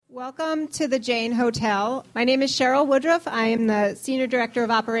Welcome to the Jane Hotel. My name is Cheryl Woodruff. I am the Senior Director of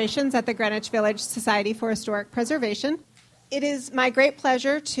Operations at the Greenwich Village Society for Historic Preservation. It is my great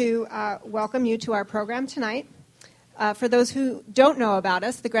pleasure to welcome you to our program tonight. For those who don't know about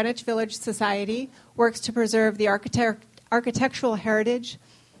us, the Greenwich Village Society works to preserve the architectural heritage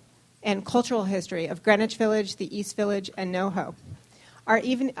and cultural history of Greenwich Village, the East Village, and NoHo.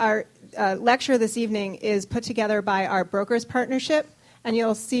 Our lecture this evening is put together by our Brokers Partnership, and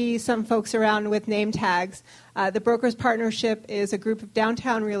you'll see some folks around with name tags. The Brokers Partnership is a group of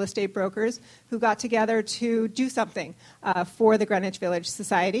downtown real estate brokers who got together to do something for the Greenwich Village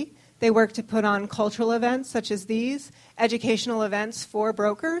Society. They work to put on cultural events such as these, educational events for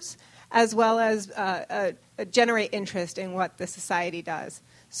brokers, as well as generate interest in what the society does.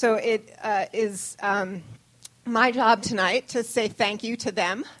 So it is my job tonight to say thank you to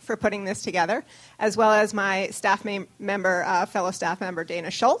them for putting this together, as well as my fellow staff member, Dana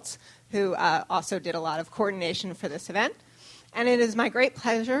Schultz, who also did a lot of coordination for this event. And it is my great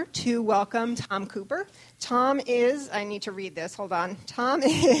pleasure to welcome Tom Cooper. Tom is, I need to read this, hold on. Tom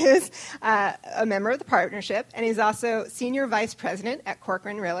is a member of the partnership, and he's also Senior Vice President at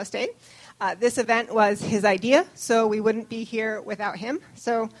Corcoran Real Estate. This event was his idea, so we wouldn't be here without him.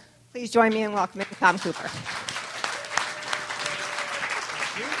 So please join me in welcoming Tom Cooper.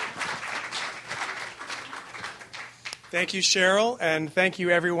 Thank you, Cheryl, and thank you,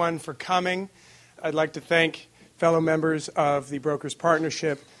 everyone, for coming. I'd like to thank fellow members of the Brokers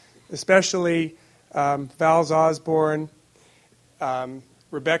Partnership, especially Val Osborne,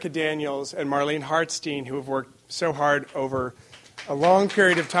 Rebecca Daniels, and Marlene Hartstein, who have worked so hard over a long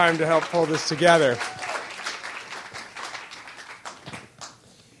period of time to help pull this together.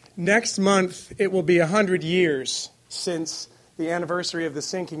 Next month, it will be 100 years since the anniversary of the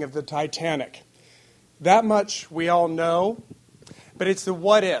sinking of the Titanic. That much we all know, but it's the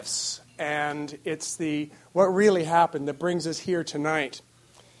what-ifs, and it's the what really happened that brings us here tonight.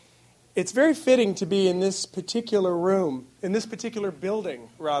 It's very fitting to be in this particular room, in this particular building,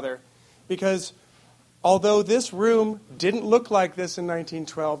 rather, because although this room didn't look like this in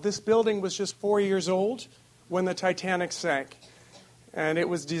 1912, this building was just 4 years old when the Titanic sank. And it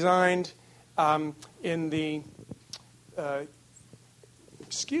was designed in the... I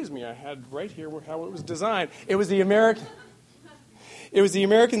had right here how it was designed. It was the American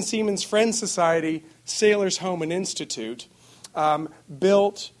Seamen's Friends Society Sailors' Home and Institute,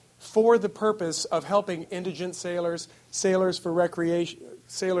 built for the purpose of helping indigent sailors, sailors for recreation,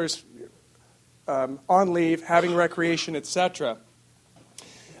 sailors on leave, having recreation, etc.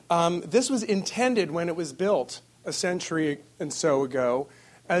 This was intended when it was built a century and so ago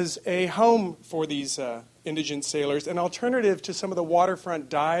as a home for these indigent sailors, an alternative to some of the waterfront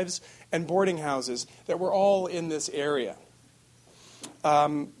dives and boarding houses that were all in this area.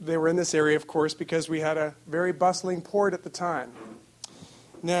 They were in this area, of course, because we had a very bustling port at the time.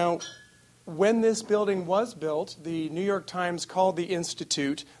 Now, when this building was built, the New York Times called the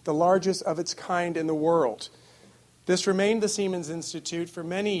Institute the largest of its kind in the world. This remained the Seamen's Institute for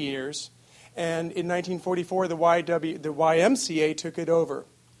many years, and in 1944, the YMCA took it over.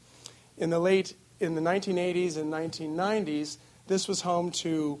 In the 1980s and 1990s, this was home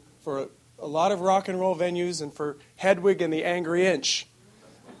for a lot of rock and roll venues and for Hedwig and the Angry Inch,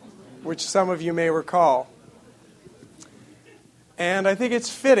 which some of you may recall. And I think it's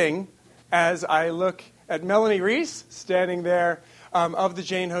fitting, as I look at Melanie Reese standing there of the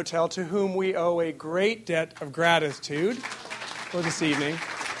Jane Hotel, to whom we owe a great debt of gratitude for this evening.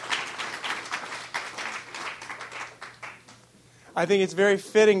 I think it's very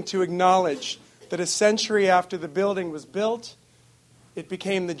fitting to acknowledge that a century after the building was built, it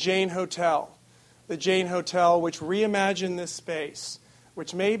became the Jane Hotel. The Jane Hotel, which reimagined this space,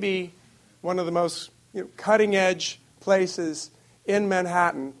 which may be one of the most cutting-edge places in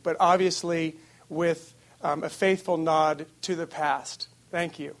Manhattan, but obviously with a faithful nod to the past.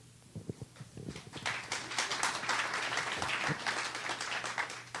 Thank you.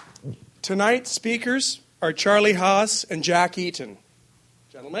 Tonight's speakers are Charlie Haas and Jack Eaton,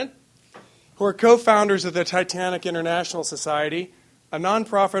 gentlemen, who are co-founders of the Titanic International Society, a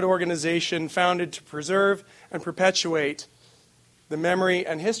nonprofit organization founded to preserve and perpetuate the memory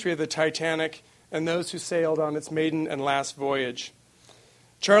and history of the Titanic and those who sailed on its maiden and last voyage.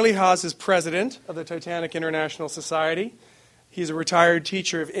 Charlie Haas is president of the Titanic International Society. He's a retired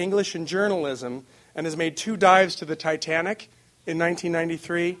teacher of English and journalism and has made 2 dives to the Titanic in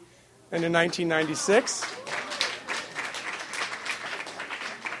 1993 and in 1996.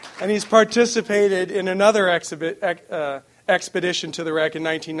 And he's participated in another expedition to the wreck in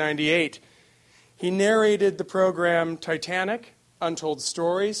 1998. He narrated the program Titanic, Untold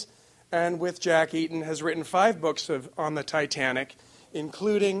Stories, and with Jack Eaton has written 5 books on the Titanic,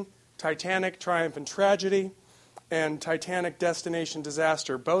 including Titanic, Triumph and Tragedy, and Titanic, Destination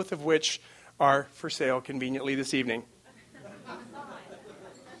Disaster, both of which are for sale conveniently this evening.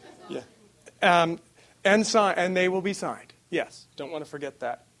 Yeah. And they will be signed. Yes, don't want to forget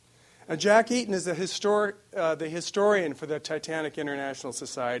that. Jack Eaton is the historian for the Titanic International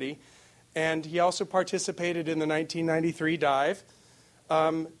Society, and he also participated in the 1993 dive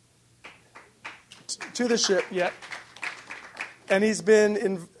to the ship. Yeah. And he's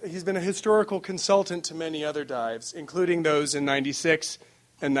been a historical consultant to many other dives, including those in 96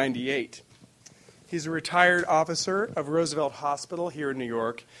 and 98. He's a retired officer of Roosevelt Hospital here in New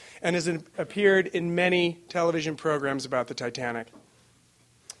York and has appeared in many television programs about the Titanic.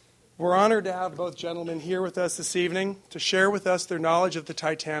 We're honored to have both gentlemen here with us this evening to share with us their knowledge of the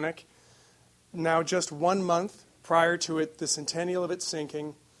Titanic, now just 1 month prior to the centennial of its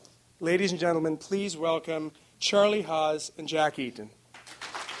sinking. Ladies and gentlemen, please welcome Charlie Haas and Jack Eaton.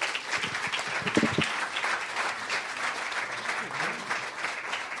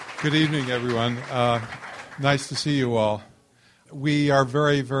 Good evening, everyone. Nice to see you all. We are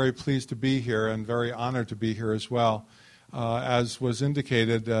very, very pleased to be here and very honored to be here as well. As was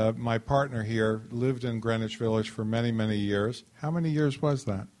indicated, my partner here lived in Greenwich Village for many, many years. How many years was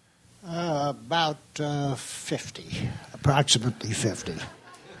that? About 50, approximately 50.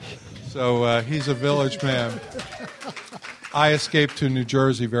 So he's a village man. I escaped to New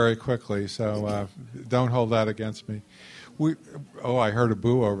Jersey very quickly, so don't hold that against me. I heard a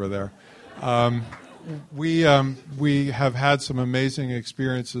boo over there. We have had some amazing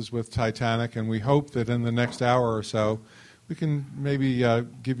experiences with Titanic, and we hope that in the next hour or so we can maybe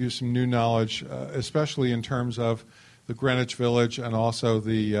give you some new knowledge, especially in terms of the Greenwich Village and also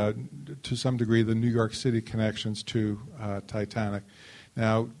to some degree, the New York City connections to Titanic.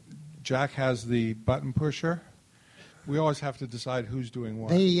 Now, Jack has the button pusher. We always have to decide who's doing what.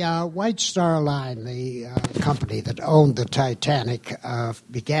 The White Star Line, the company that owned the Titanic,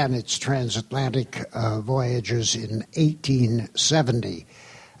 began its transatlantic voyages in 1870.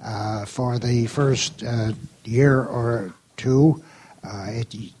 For the first year or two,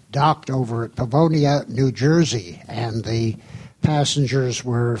 it docked over at Pavonia, New Jersey, and the passengers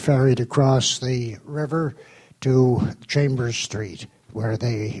were ferried across the river to Chambers Street, where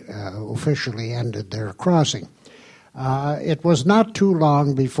they officially ended their crossing. It was not too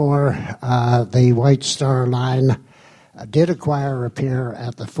long before the White Star Line did acquire a pier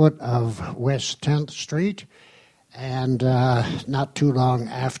at the foot of West 10th Street, and not too long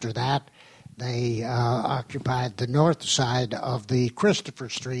after that, they occupied the north side of the Christopher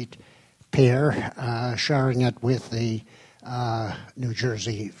Street pier, sharing it with the New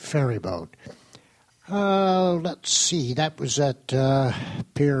Jersey ferry boat. Let's see, that was at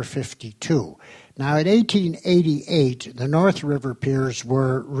Pier 52. Now, in 1888, the North River piers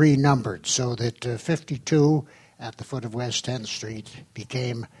were renumbered so that 52 at the foot of West 10th Street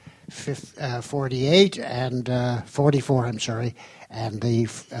became 48 and 44, and the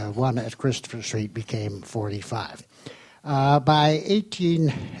one at Christopher Street became 45. By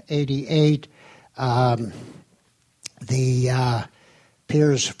 1888, the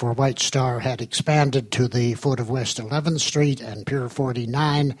piers for White Star had expanded to the foot of West 11th Street and Pier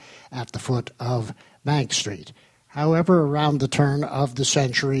 49 at the foot of Bank Street. However, around the turn of the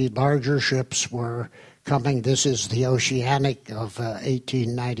century, larger ships were coming. This is the Oceanic of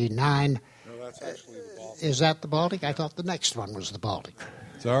 1899. No, that's actually the Baltic. Is that the Baltic? I thought the next one was the Baltic.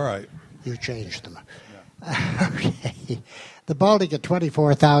 It's all right. You changed them. Yeah. Okay. The Baltic at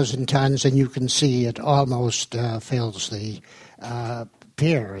 24,000 tons, and you can see it almost fills the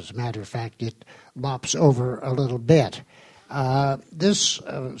pier. As a matter of fact, it lops over a little bit. This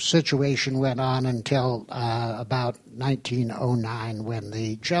situation went on until about 1909 when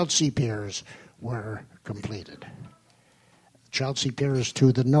the Chelsea piers were completed. Chelsea piers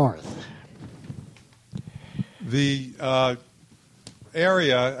to the north. The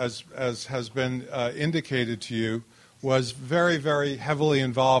area, as has been indicated to you, was very, very heavily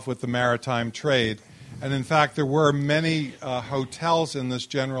involved with the maritime trade. And in fact, there were many hotels in this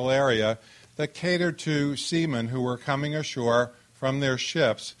general area that catered to seamen who were coming ashore from their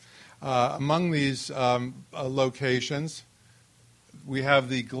ships. Among these locations, we have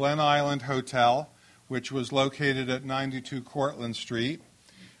the Glen Island Hotel, which was located at 92 Cortlandt Street.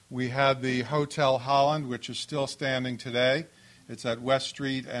 We had the Hotel Holland, which is still standing today. It's at West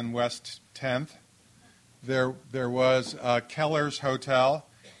Street and West 10th. There was Keller's Hotel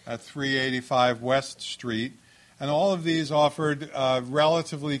at 385 West Street. And all of these offered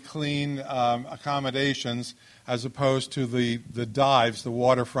relatively clean accommodations, as opposed to the dives, the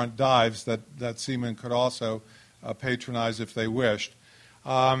waterfront dives that seamen could also patronize if they wished.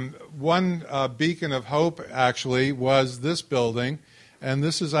 One beacon of hope, actually, was this building, and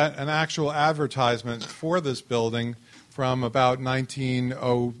this is an actual advertisement for this building from about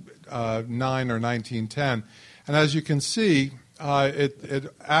 1909 or 1910. And as you can see,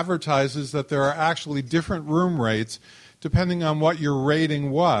 it advertises that there are actually different room rates depending on what your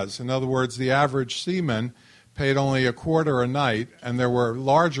rating was. In other words, the average seaman paid only a quarter a night, and there were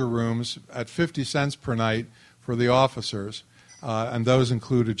larger rooms at 50 cents per night for the officers, and those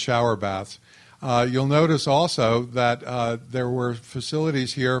included shower baths. You'll notice also that there were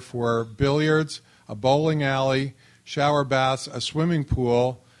facilities here for billiards, a bowling alley, shower baths, a swimming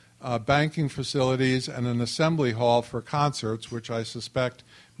pool, banking facilities, and an assembly hall for concerts, which I suspect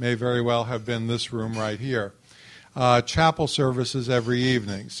may very well have been this room right here. Chapel services every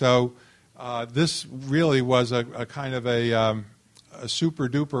evening. So this really was a kind of a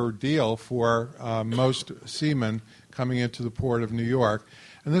super-duper deal for most seamen coming into the port of New York.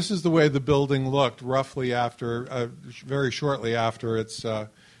 And this is the way the building looked roughly after, very shortly after its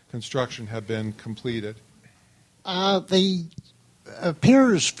construction had been completed. The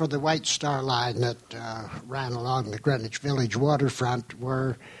piers for the White Star Line that ran along the Greenwich Village waterfront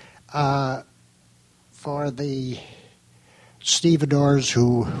were for the stevedores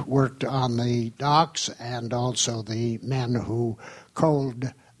who worked on the docks and also the men who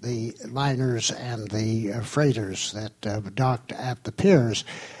coaled the liners and the freighters that docked at the piers.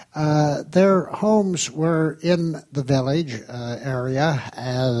 Their homes were in the village area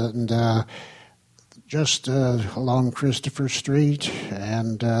and just along Christopher Street,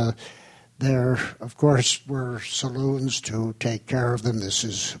 and there, of course, were saloons to take care of them. This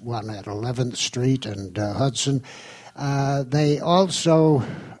is one at 11th Street and Hudson. They also,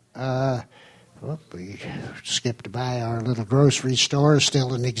 we skipped by our little grocery store,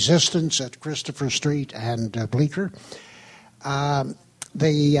 still in existence at Christopher Street and Bleecker.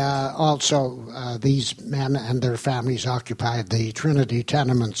 These men and their families occupied the Trinity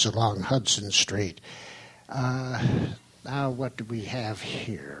tenements along Hudson Street. Now, what do we have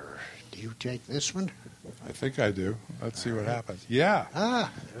here? Do you take this one? I think I do. Let's see what happens. Yeah.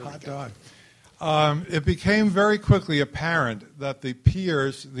 Hot dog. It became very quickly apparent that the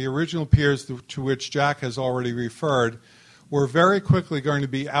piers, the original piers to which Jack has already referred, were very quickly going to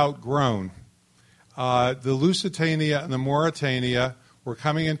be outgrown. The Lusitania and the Mauretania were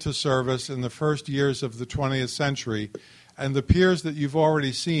coming into service in the first years of the 20th century, and the piers that you've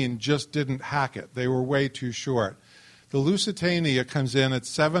already seen just didn't hack it. They were way too short. The Lusitania comes in at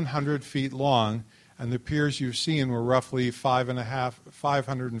 700 feet long, and the piers you've seen were roughly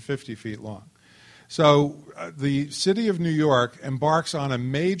 550 feet long. So the city of New York embarks on a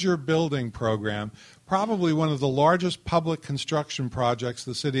major building program, probably one of the largest public construction projects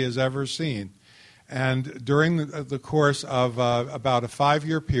the city has ever seen. And during the course of about a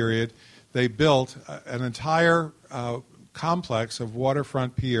 5-year period, they built an entire complex of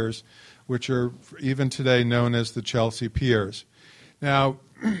waterfront piers, which are even today known as the Chelsea Piers. Now,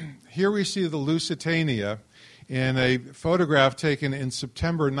 here we see the Lusitania in a photograph taken in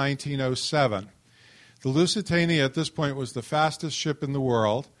September 1907. The Lusitania at this point was the fastest ship in the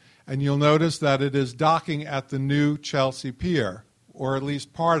world, and you'll notice that it is docking at the new Chelsea Pier, or at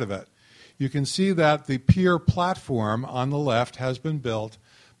least part of it. You can see that the pier platform on the left has been built,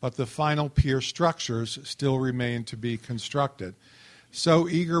 but the final pier structures still remain to be constructed. So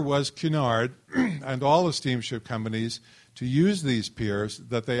eager was Cunard and all the steamship companies to use these piers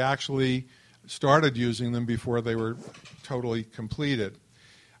that they actually started using them before they were totally completed.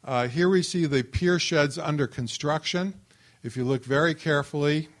 Here we see the pier sheds under construction. If you look very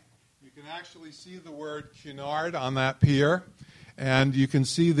carefully, you can actually see the word Cunard on that pier. And you can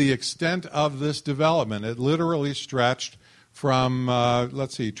see the extent of this development. It literally stretched from,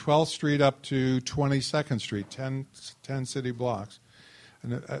 12th Street up to 22nd Street, 10 city blocks.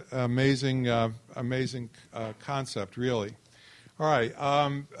 An amazing concept, really. All right.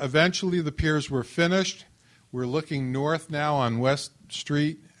 Eventually, the piers were finished. We're looking north now on West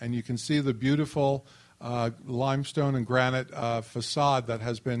Street, and you can see the beautiful limestone and granite facade that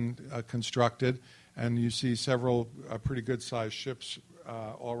has been constructed. And you see several pretty good-sized ships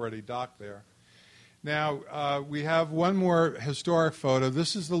already docked there. Now, we have one more historic photo.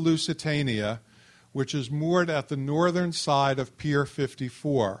 This is the Lusitania, which is moored at the northern side of Pier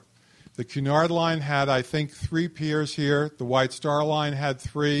 54. The Cunard Line had, I think, 3 piers here. The White Star Line had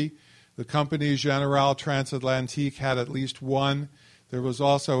 3. The Compagnie Générale Transatlantique had at least 1. There was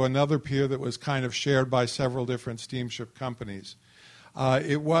also another pier that was kind of shared by several different steamship companies.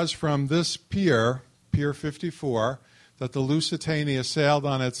 It was from this pier Pier 54, that the Lusitania sailed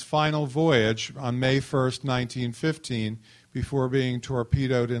on its final voyage on May 1st, 1915, before being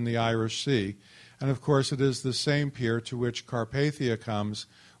torpedoed in the Irish Sea. And of course, it is the same pier to which Carpathia comes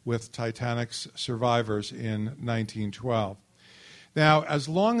with Titanic's survivors in 1912. Now, as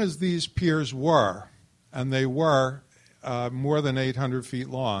long as these piers were, and they were more than 800 feet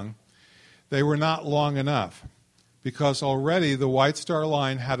long, they were not long enough, because already the White Star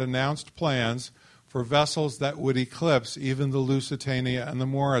Line had announced plans for vessels that would eclipse even the Lusitania and the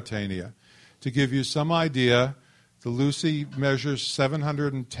Mauretania. To give you some idea, the Lucy measures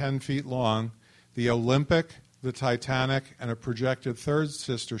 710 feet long. The Olympic, the Titanic, and a projected third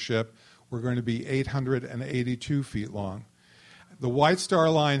sister ship were going to be 882 feet long. The White Star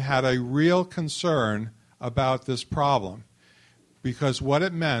Line had a real concern about this problem, because what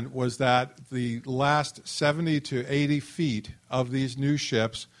it meant was that the last 70 to 80 feet of these new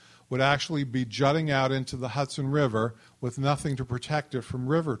ships would actually be jutting out into the Hudson River with nothing to protect it from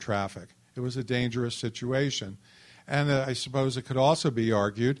river traffic. It was a dangerous situation. And I suppose it could also be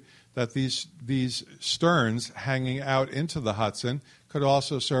argued that these sterns hanging out into the Hudson could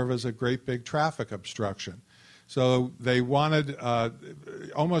also serve as a great big traffic obstruction. So they wanted,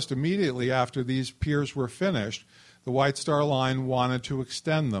 almost immediately after these piers were finished, the White Star Line wanted to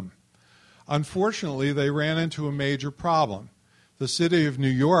extend them. Unfortunately, they ran into a major problem. The city of New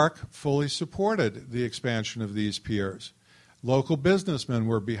York fully supported the expansion of these piers. Local businessmen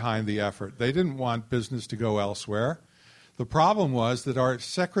were behind the effort. They didn't want business to go elsewhere. The problem was that our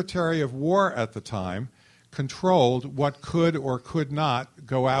Secretary of War at the time controlled what could or could not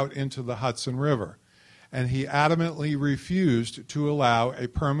go out into the Hudson River, and he adamantly refused to allow a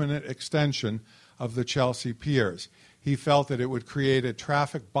permanent extension of the Chelsea piers. He felt that it would create a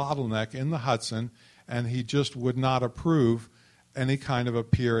traffic bottleneck in the Hudson, and he just would not approve any kind of a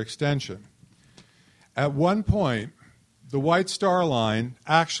pier extension. At one point, the White Star Line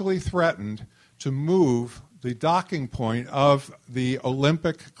actually threatened to move the docking point of the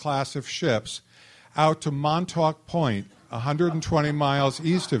Olympic class of ships out to Montauk Point, 120 miles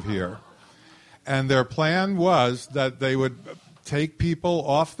east of here. And their plan was that they would take people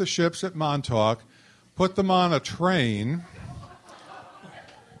off the ships at Montauk, put them on a train,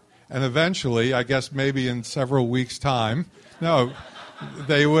 and eventually, I guess maybe in several weeks' time,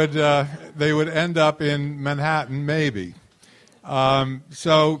 they would end up in Manhattan, maybe.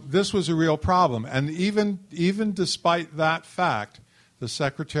 So this was a real problem. And even despite that fact, the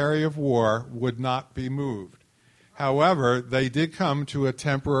Secretary of War would not be moved. However, they did come to a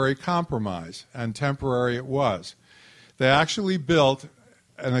temporary compromise, and temporary it was. They actually built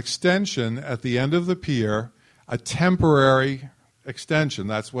an extension at the end of the pier, a temporary extension.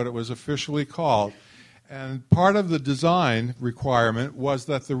 That's what it was officially called. And part of the design requirement was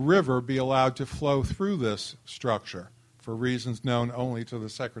that the river be allowed to flow through this structure for reasons known only to the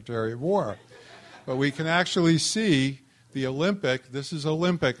Secretary of War. But we can actually see the Olympic, this is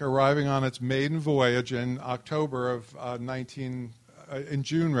Olympic, arriving on its maiden voyage in June of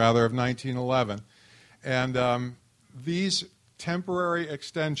 1911. And these temporary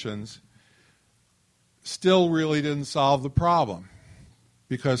extensions still really didn't solve the problem,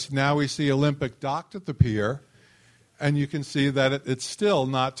 because now we see Olympic docked at the pier, and you can see that it's still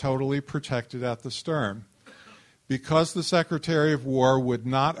not totally protected at the stern. Because the Secretary of War would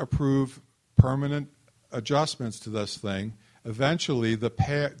not approve permanent adjustments to this thing, eventually the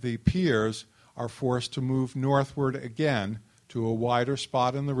piers are forced to move northward again to a wider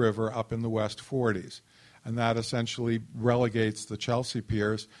spot in the river up in the West Forties. And that essentially relegates the Chelsea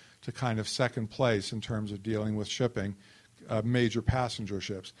piers to kind of second place in terms of dealing with shipping major passenger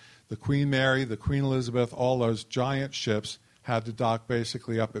ships. The Queen Mary, the Queen Elizabeth, all those giant ships had to dock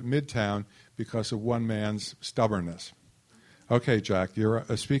basically up at Midtown because of one man's stubbornness. Okay, Jack, you're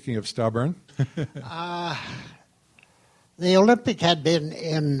speaking of stubborn. The Olympic had been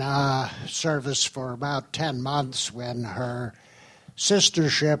in service for about 10 months when her sister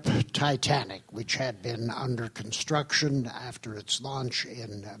ship, Titanic, which had been under construction after its launch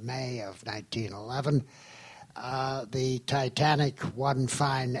in May of 1911, the Titanic, one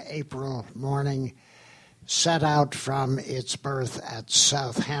fine April morning, set out from its berth at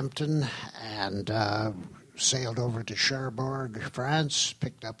Southampton and sailed over to Cherbourg, France,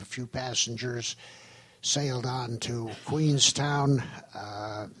 picked up a few passengers, sailed on to Queenstown,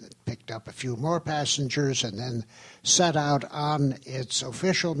 picked up a few more passengers, and then set out on its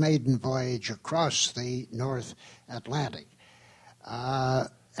official maiden voyage across the North Atlantic.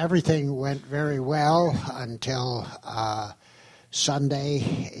 Everything went very well until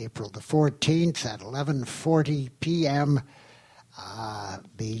Sunday, April the 14th at 11:40 p.m.,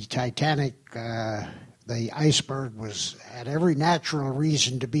 The Titanic, the iceberg had every natural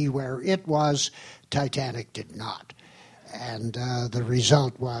reason to be where it was. Titanic did not. And the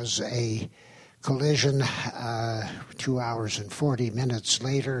result was a collision. 2 hours and 40 minutes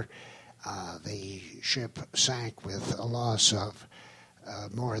later, the ship sank with a loss of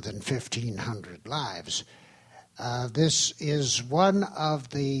more than 1,500 lives. This is one of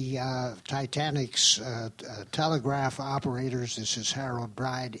the Titanic's telegraph operators. This is Harold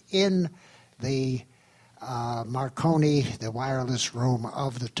Bride in the Marconi, the wireless room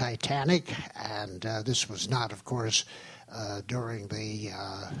of the Titanic. And this was not, of course, during the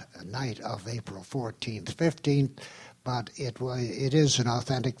night of April 14th, 15th, but it is an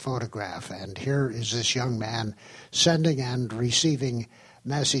authentic photograph. And here is this young man sending and receiving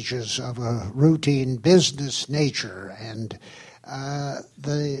messages of a routine business nature. And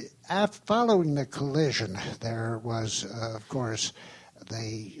following the collision, there was, of course,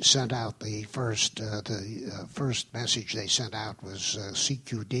 they sent out the first message they sent out was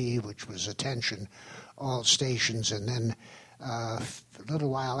CQD, which was attention, all stations, and then a little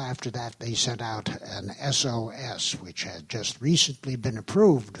while after that they sent out an SOS, which had just recently been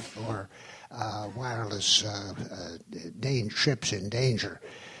approved for wireless ships in danger.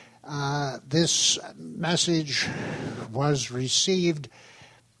 This message was received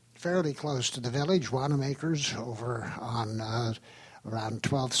fairly close to the village. Wanamaker's over on around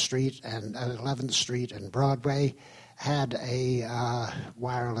 12th Street and 11th Street and Broadway had a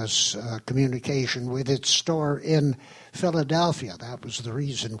wireless communication with its store in Philadelphia. That was the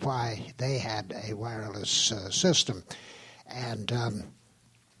reason why they had a wireless system. And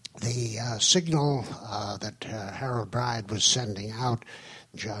the signal that Harold Bride was sending out,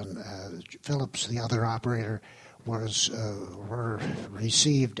 John Phillips, the other operator, were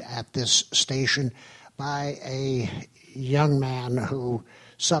received at this station by a young man who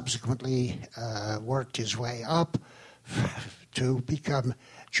subsequently worked his way up to become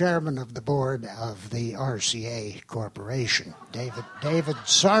chairman of the board of the RCA Corporation. David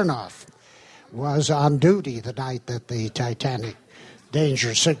Sarnoff was on duty the night that the Titanic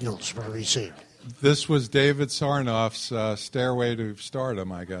danger signals were received. This was David Sarnoff's stairway to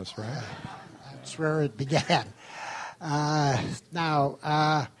stardom, I guess, right? That's where it began.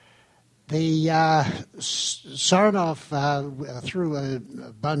 The Sarnoff, through a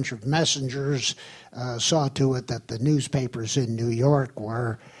bunch of messengers, saw to it that the newspapers in New York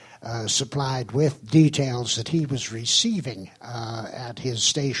were supplied with details that he was receiving at his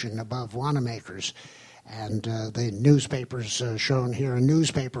station above Wanamaker's. And the newspapers shown here,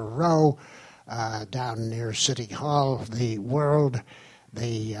 Newspaper Row, down near City Hall, the World,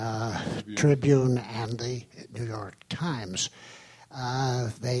 the Tribune, and the New York Times.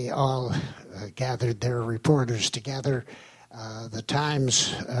 They all gathered their reporters together. The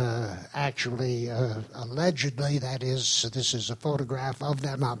Times actually, allegedly, that is, this is a photograph of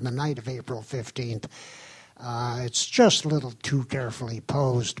them on the night of April 15th. It's just a little too carefully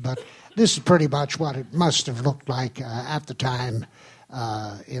posed, but this is pretty much what it must have looked like at the time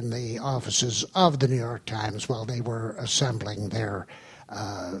in the offices of the New York Times while they were assembling their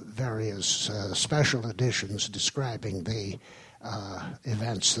various special editions describing the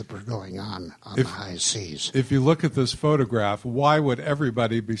events that were going on the high seas. If you look at this photograph, why would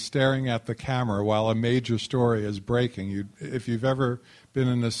everybody be staring at the camera while a major story is breaking? If you've ever been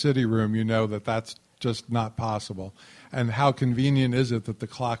in a city room, you know that that's just not possible. And how convenient is it that the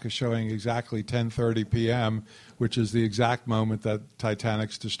clock is showing exactly 10:30 p.m., which is the exact moment that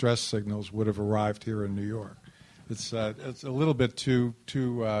Titanic's distress signals would have arrived here in New York? It's a little bit too.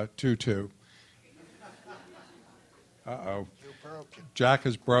 Uh-oh. Jack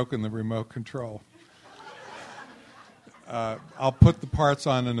has broken the remote control. I'll put the parts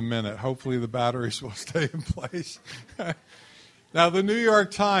on in a minute. Hopefully the batteries will stay in place. Now, the New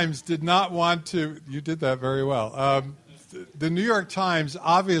York Times did not want to... You did that very well. The New York Times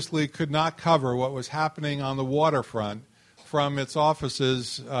obviously could not cover what was happening on the waterfront from its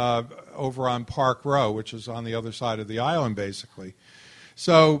offices over on Park Row, which is on the other side of the island, basically.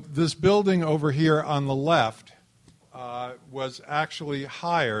 So this building over here on the left was actually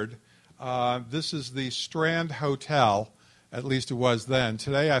hired. This is the Strand Hotel, at least it was then.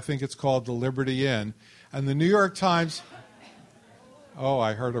 Today, I think it's called the Liberty Inn. And the New York Times... Oh,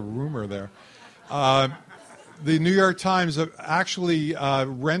 I heard a rumor there. The New York Times actually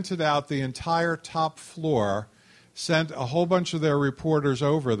rented out the entire top floor, sent a whole bunch of their reporters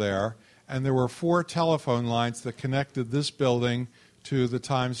over there, and there were 4 telephone lines that connected this building to the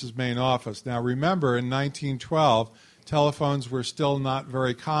Times' main office. Now, remember, in 1912, Telephones were still not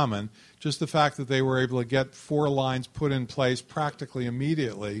very common. Just the fact that they were able to get 4 lines put in place practically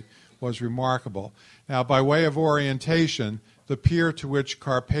immediately was remarkable. Now, by way of orientation, the pier to which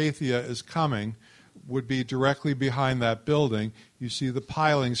Carpathia is coming would be directly behind that building. You see the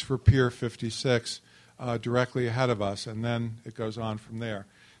pilings for Pier 56 directly ahead of us, and then it goes on from there.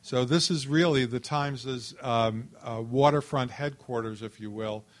 So this is really the Times' waterfront headquarters, if you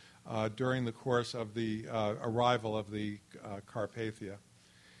will, during the course of the arrival of the Carpathia.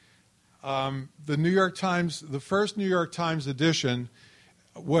 The New York Times, the first New York Times edition,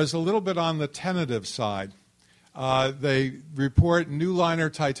 was a little bit on the tentative side. They report new liner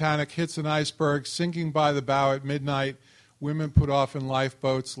Titanic hits an iceberg, sinking by the bow at midnight. Women put off in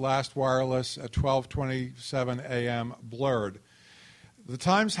lifeboats, last wireless at 12:27 a.m., blurred. The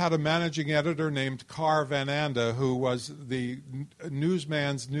Times had a managing editor named Carr Van Anda, who was the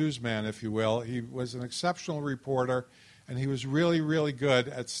newsman's newsman, if you will. He was an exceptional reporter, and he was really, really good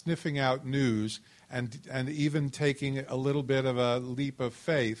at sniffing out news and even taking a little bit of a leap of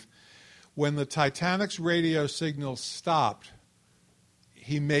faith. When the Titanic's radio signal stopped,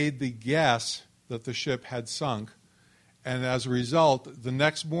 he made the guess that the ship had sunk, and as a result, the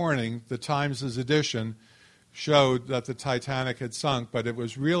next morning, the Times' edition showed that the Titanic had sunk, but it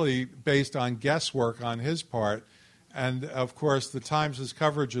was really based on guesswork on his part. And, of course, the Times'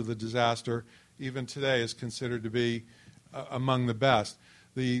 coverage of the disaster, even today, is considered to be among the best.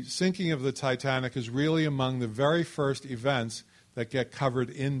 The sinking of the Titanic is really among the very first events that get covered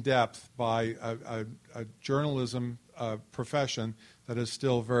in depth by a journalism profession that is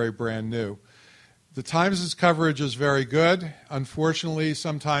still very brand new. The Times' coverage is very good. Unfortunately,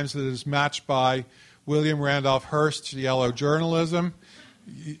 sometimes it is matched by William Randolph Hearst's yellow journalism.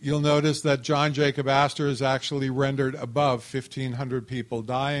 You'll notice that John Jacob Astor is actually rendered above 1,500 people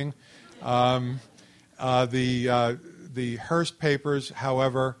dying. The Hearst papers,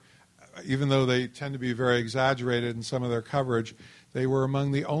 however, even though they tend to be very exaggerated in some of their coverage, they were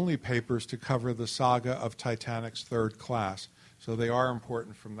among the only papers to cover the saga of Titanic's third class. So they are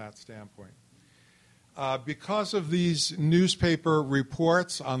important from that standpoint. Because of these newspaper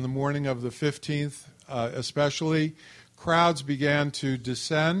reports on the morning of the 15th, especially, crowds began to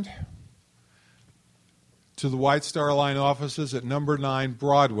descend to the White Star Line offices at number 9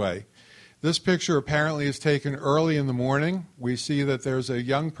 Broadway. This picture apparently is taken early in the morning. We see that there's a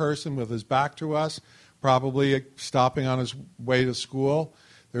young person with his back to us, probably stopping on his way to school.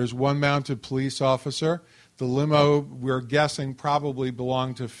 There's one mounted police officer. The limo, we're guessing, probably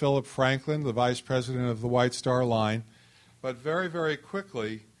belonged to Philip Franklin, the vice president of the White Star Line. But very, very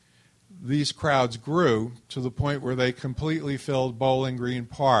quickly, these crowds grew to the point where they completely filled Bowling Green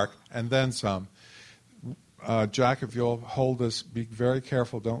Park and then some. Jack, if you'll hold this, be very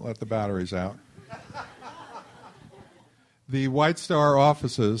careful, don't let the batteries out. The White Star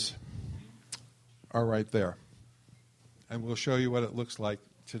offices are right there. And we'll show you what it looks like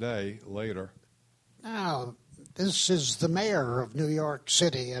today, later. Now, this is the mayor of New York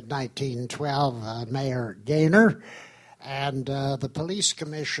City in 1912, Mayor Gaynor, and the police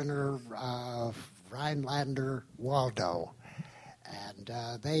commissioner, Rhinelander Waldo.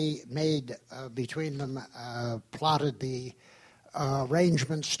 And they made, between them, plotted the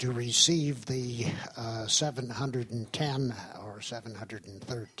arrangements to receive the 710 or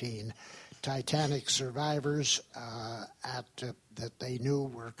 713 Titanic survivors that they knew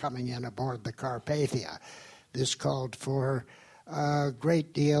were coming in aboard the Carpathia. This called for a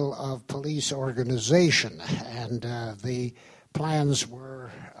great deal of police organization, and the plans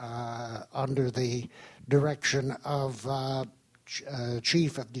were under the direction of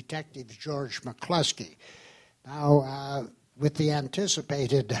Chief of Detectives George McCluskey. Now, with the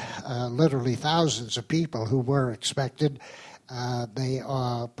anticipated literally thousands of people who were expected,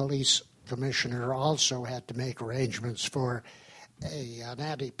 the police commissioner also had to make arrangements for an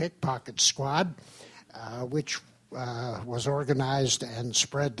anti-pickpocket squad, which was organized and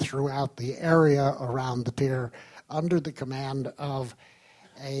spread throughout the area around the pier under the command of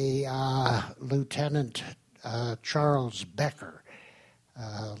a Lieutenant Charles Becker.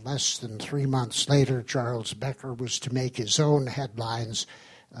 Less than 3 months later, Charles Becker was to make his own headlines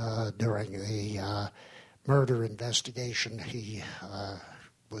during the murder investigation he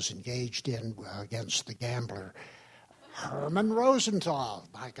was engaged in against the gambler Herman Rosenthal.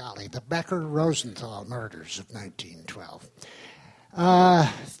 By golly, the Becker-Rosenthal murders of 1912.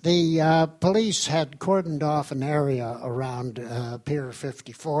 The police had cordoned off an area around Pier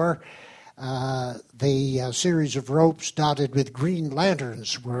 54. The series of ropes dotted with green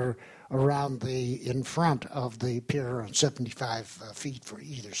lanterns were in front of the pier on 75 feet for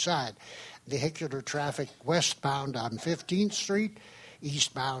either side. Vehicular traffic westbound on 15th Street,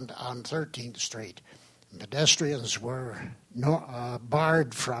 eastbound on 13th Street. Pedestrians were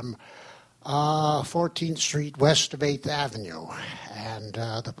barred from 14th Street west of 8th Avenue, and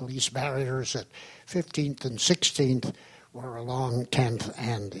the police barriers at 15th and 16th were along 10th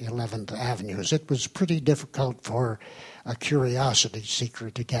and 11th Avenues. It was pretty difficult for a curiosity seeker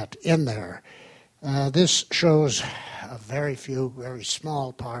to get in there. This shows a very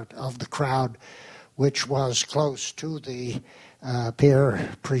small part of the crowd which was close to the pier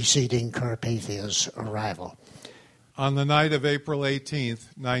preceding Carpathia's arrival. On the night of April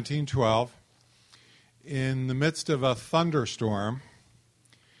 18th, 1912, in the midst of a thunderstorm,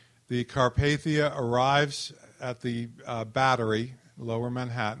 the Carpathia arrives at the Battery, Lower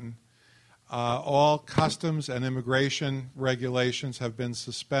Manhattan. All customs and immigration regulations have been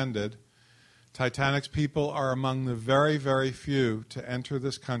suspended. Titanic's people are among the very, very few to enter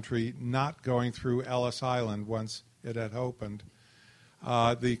this country not going through Ellis Island once it had opened.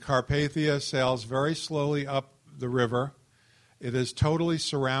 The Carpathia sails very slowly up the river. It is totally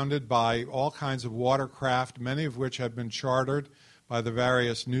surrounded by all kinds of watercraft, many of which had been chartered by the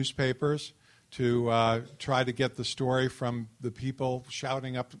various newspapers to try to get the story from the people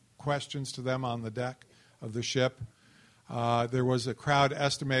shouting up questions to them on the deck of the ship. There was a crowd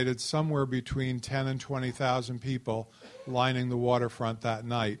estimated somewhere between 10 and 20,000 people lining the waterfront that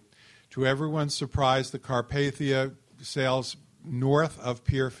night. To everyone's surprise, the Carpathia sails north of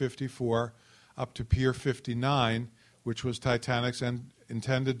Pier 54 up to Pier 59, which was Titanic's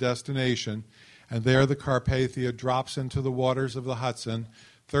intended destination, and there the Carpathia drops into the waters of the Hudson,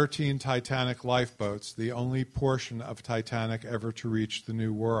 13 Titanic lifeboats, the only portion of Titanic ever to reach the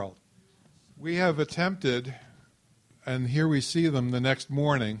New World. We have attempted, and here we see them the next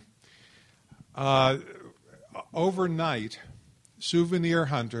morning, overnight, souvenir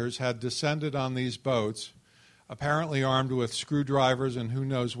hunters had descended on these boats, apparently armed with screwdrivers and who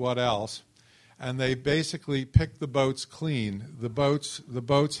knows what else, and they basically picked the boats clean. The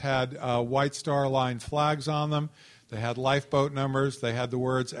boats had White Star Line flags on them. They had lifeboat numbers. They had the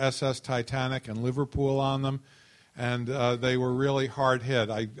words SS Titanic and Liverpool on them, and they were really hard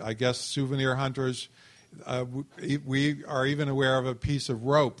hit. I guess souvenir hunters, we are even aware of a piece of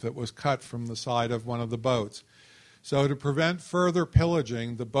rope that was cut from the side of one of the boats. So to prevent further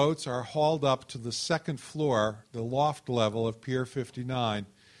pillaging, the boats are hauled up to the second floor, the loft level of Pier 59.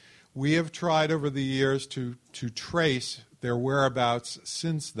 We have tried over the years to trace their whereabouts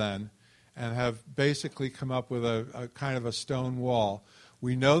since then and have basically come up with a kind of a stone wall.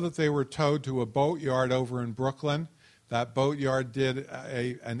 We know that they were towed to a boatyard over in Brooklyn. That boatyard did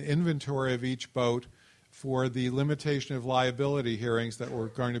an inventory of each boat for the limitation of liability hearings that were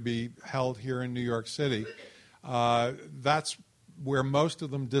going to be held here in New York City. That's where most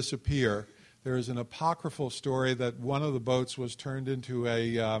of them disappear. There is an apocryphal story that one of the boats was turned into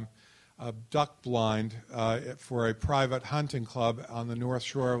a duck blind for a private hunting club on the North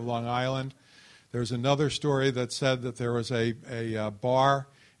Shore of Long Island. There's another story that said that there was a bar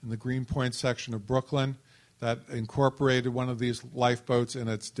in the Greenpoint section of Brooklyn that incorporated one of these lifeboats in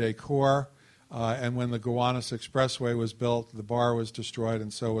its decor, and when the Gowanus Expressway was built, the bar was destroyed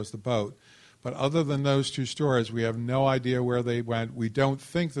and so was the boat. But other than those two stories, we have no idea where they went. We don't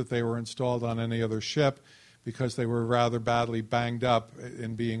think that they were installed on any other ship because they were rather badly banged up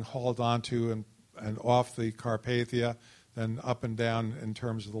in being hauled onto and off the Carpathia, then up and down in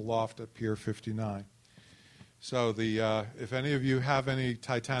terms of the loft at Pier 59. So if any of you have any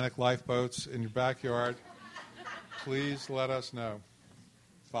Titanic lifeboats in your backyard, please let us know.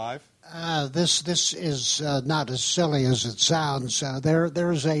 5? This is not as silly as it sounds.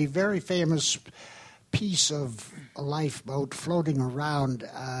 There's a very famous piece of a lifeboat floating around,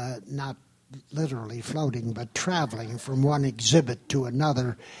 not literally floating, but traveling from one exhibit to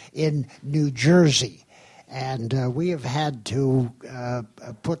another in New Jersey. And we have had to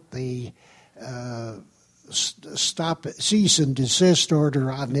put the cease and desist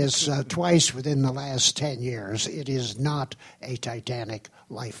order on this twice within the last 10 years. It is not a Titanic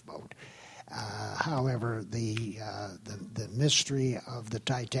lifeboat. However, the mystery of the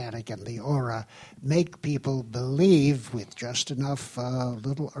Titanic and the aura make people believe, with just enough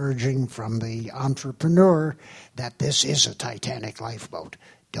little urging from the entrepreneur, that this is a Titanic lifeboat.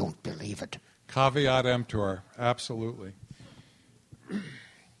 Don't believe it. Caveat emptor, absolutely.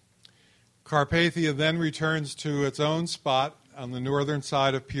 Carpathia then returns to its own spot on the northern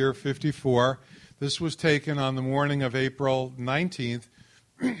side of Pier 54. This was taken on the morning of April 19th.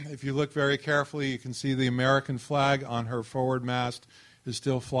 If you look very carefully, you can see the American flag on her forward mast is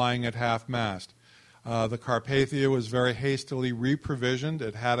still flying at half-mast. The Carpathia was very hastily reprovisioned.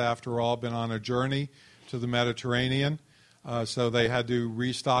 It had, after all, been on a journey to the Mediterranean, so they had to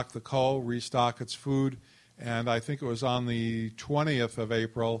restock the coal, restock its food, and I think it was on the 20th of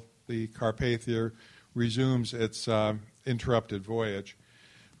April the Carpathia resumes its interrupted voyage.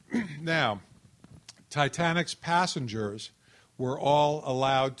 Now, Titanic's passengers were all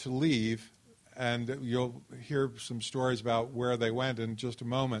allowed to leave, and you'll hear some stories about where they went in just a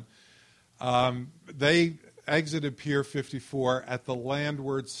moment. They exited Pier 54 at the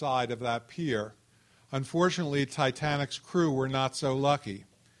landward side of that pier. Unfortunately, Titanic's crew were not so lucky.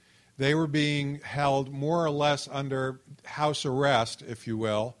 They were being held more or less under house arrest, if you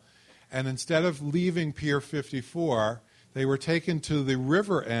will, and instead of leaving Pier 54, they were taken to the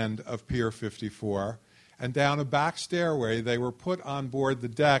river end of Pier 54, and down a back stairway they were put on board the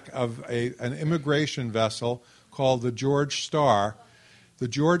deck of an immigration vessel called the George Star. The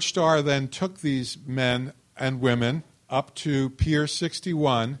George Star then took these men and women up to Pier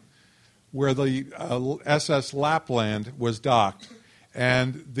 61, where the SS Lapland was docked.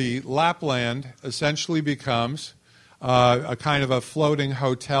 And the Lapland essentially becomes a kind of a floating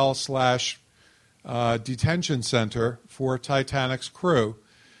hotel slash detention center for Titanic's crew.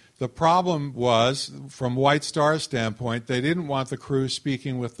 The problem was, from White Star's standpoint, they didn't want the crew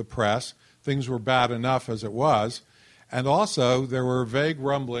speaking with the press. Things were bad enough as it was. And also, there were vague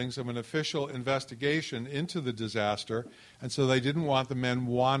rumblings of an official investigation into the disaster, and so they didn't want the men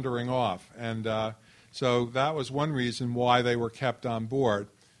wandering off. And so that was one reason why they were kept on board.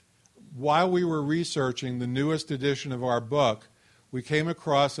 While we were researching the newest edition of our book, we came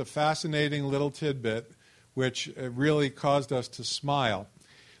across a fascinating little tidbit which really caused us to smile.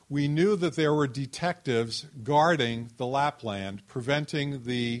 We knew that there were detectives guarding the Lapland, preventing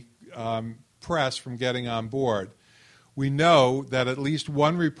the press from getting on board. We know that at least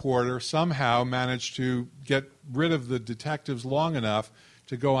one reporter somehow managed to get rid of the detectives long enough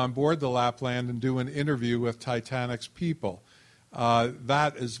to go on board the Lapland and do an interview with Titanic's people.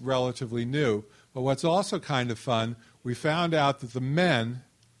 That is relatively new. But what's also kind of fun, we found out that the men,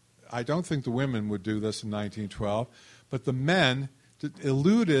 I don't think the women would do this in 1912, but the men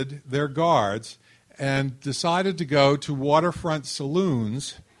eluded their guards and decided to go to waterfront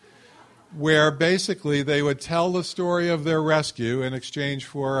saloons where basically they would tell the story of their rescue in exchange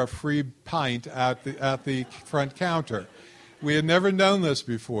for a free pint at the front counter. We had never known this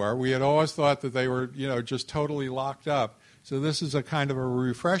before. We had always thought that they were, just totally locked up. So this is a kind of a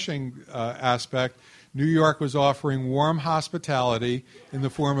refreshing aspect. New York was offering warm hospitality in the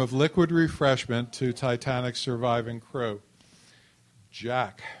form of liquid refreshment to Titanic's surviving crew.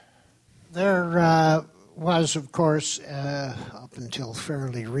 Jack. There was, of course, up until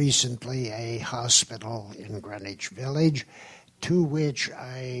fairly recently, a hospital in Greenwich Village to which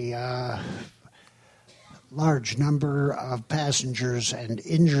a large number of passengers and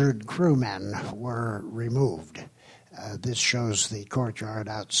injured crewmen were removed. This shows the courtyard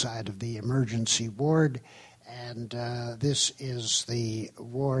outside of the emergency ward, and this is the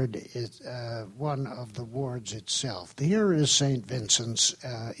ward, one of the wards itself. Here is St. Vincent's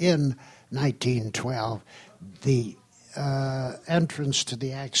in 1912. The entrance to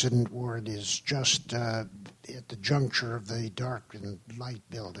the accident ward is just at the juncture of the dark and light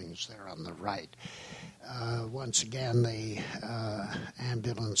buildings there on the right. Once again, the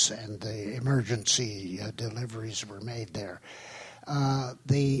ambulance and the emergency deliveries were made there.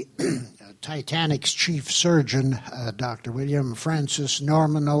 The Titanic's chief surgeon, Dr. William Francis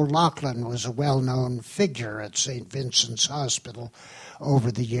Norman O'Loughlin, was a well-known figure at St. Vincent's Hospital.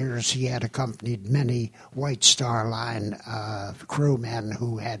 Over the years, he had accompanied many White Star Line crewmen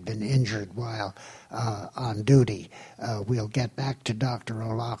who had been injured while on duty. We'll get back to Dr.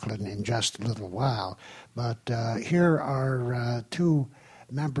 O'Loughlin in just a little while, but here are two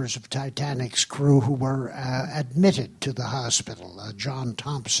members of Titanic's crew who were admitted to the hospital. John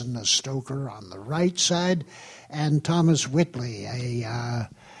Thompson, a stoker, on the right side, and Thomas Whitley, a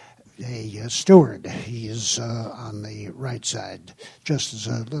steward. He is on the right side. Just as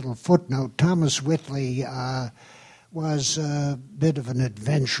a little footnote, Thomas Whitley was a bit of an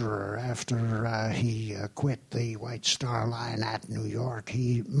adventurer after he quit the White Star Line at New York.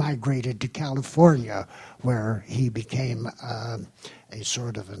 He migrated to California, where he became a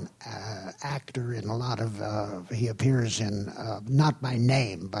sort of an actor in a lot of, he appears in, not by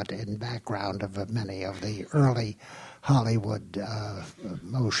name, but in background of many of the early Hollywood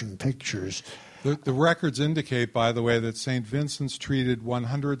motion pictures. The records indicate, by the way, that St. Vincent's treated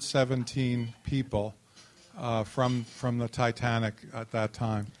 117 people from the Titanic at that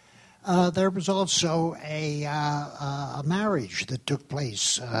time. There was also a marriage that took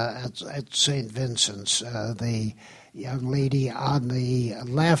place at St. Vincent's. The young lady on the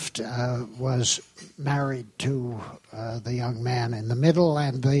left was married to the young man in the middle,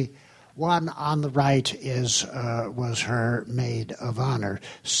 and the one on the right was her maid of honor.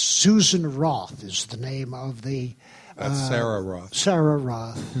 Susan Roth is the name of the... That's Sarah Roth. Sarah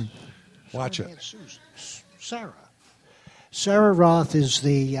Roth. Watch it. Sarah. Sarah Roth is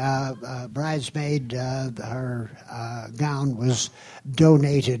the bridesmaid. Her gown was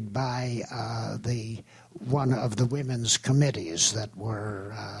donated by one of the women's committees that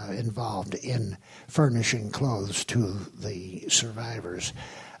were involved in furnishing clothes to the survivors.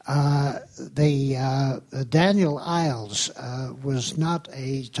 Daniel Iles was not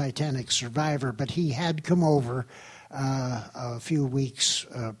a Titanic survivor, but he had come over a few weeks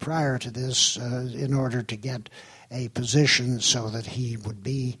prior to this in order to get a position so that he would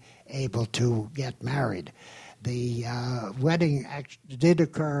be able to get married. The wedding did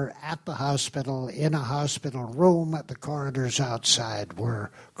occur at the hospital, in a hospital room. The corridors outside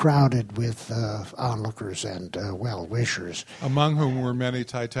were crowded with onlookers and well-wishers. Among whom were many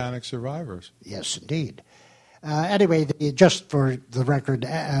Titanic survivors. Yes, indeed. Anyway, just for the record,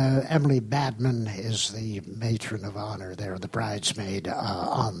 Emily Badman is the matron of honor there, the bridesmaid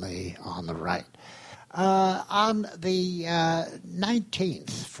on the right. On the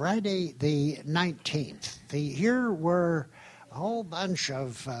 19th, Friday the 19th, here were a whole bunch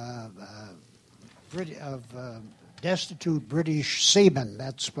of destitute British seamen.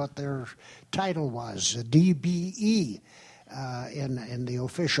 That's what their title was, DBE. In the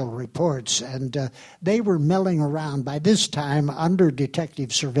official reports, and they were milling around. By this time, under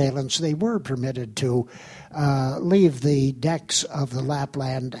detective surveillance, they were permitted to leave the decks of the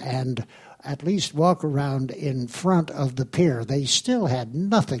Lapland and at least walk around in front of the pier. They still had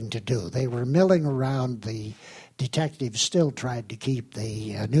nothing to do. They were milling around. The detectives still tried to keep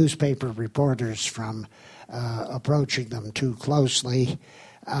the newspaper reporters from approaching them too closely.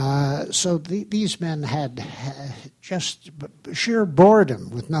 So these men had just sheer boredom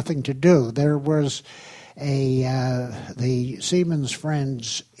with nothing to do. There was the Seamen's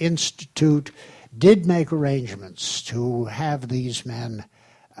Friends Institute did make arrangements to have these men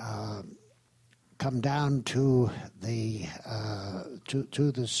come down to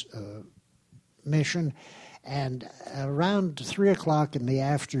this mission, and around 3 o'clock in the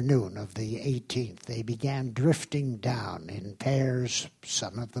afternoon of the 18th, they began drifting down in pairs,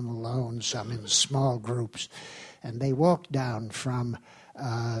 some of them alone, some in small groups, and they walked down from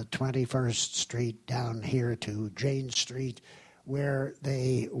 21st Street down here to Jane Street, where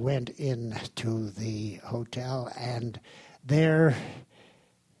they went into the hotel, and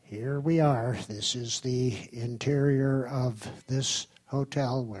here we are. This is the interior of this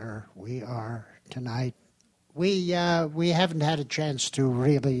hotel where we are tonight. We haven't had a chance to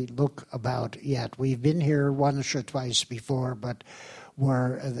really look about yet. We've been here once or twice before, but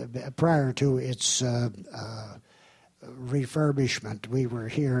prior to its refurbishment, we were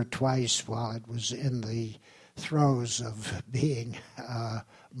here twice while it was in the throes of being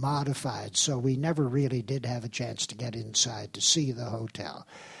modified. So we never really did have a chance to get inside to see the hotel.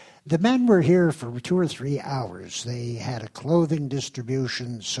 The men were here for 2 or 3 hours. They had a clothing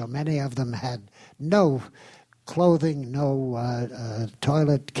distribution, so many of them had no clothing, no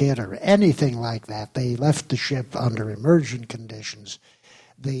toilet kit or anything like that. They left the ship under emergent conditions.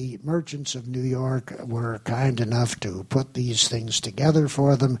 The merchants of New York were kind enough to put these things together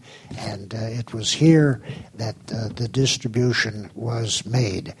for them, and it was here that the distribution was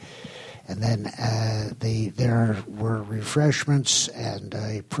made. And then there were refreshments and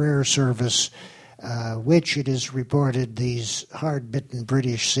a prayer service, which it is reported these hard-bitten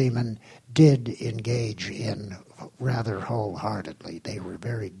British seamen did engage in rather wholeheartedly. They were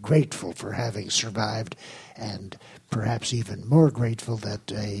very grateful for having survived, and perhaps even more grateful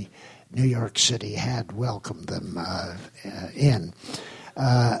that New York City had welcomed them in.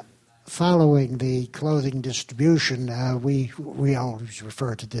 Following the clothing distribution, we always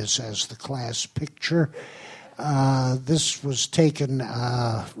refer to this as the class picture. This was taken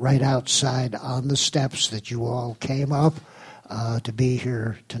right outside on the steps that you all came up to be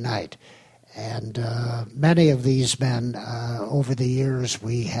here tonight. And many of these men, over the years,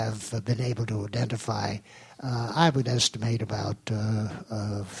 we have been able to identify, I would estimate about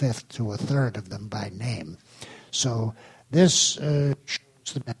a fifth to a third of them by name. So this shows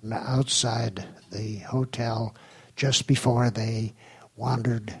the men outside the hotel just before they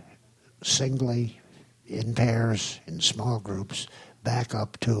wandered singly, in pairs, in small groups, back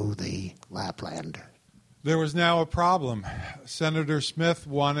up to the Lapland There was now a problem. Senator Smith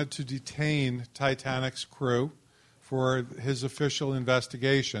wanted to detain Titanic's crew for his official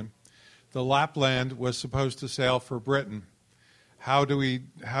investigation. The Lapland was supposed to sail for Britain. How do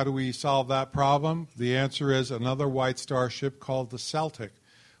we solve that problem? The answer is another White Star ship called the Celtic,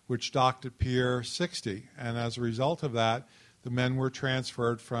 which docked at Pier 60. And as a result of that, the men were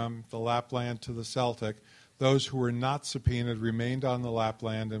transferred from the Lapland to the Celtic. Those who were not subpoenaed remained on the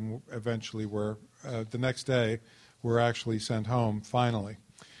Lapland and eventually were, the next day, were actually sent home, finally.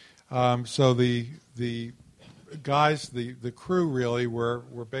 So the guys, the crew really,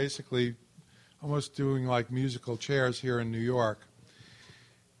 were basically almost doing like musical chairs here in New York.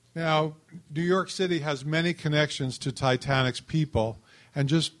 Now, New York City has many connections to Titanic's people, and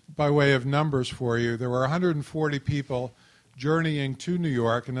just by way of numbers for you, there were 140 people journeying to New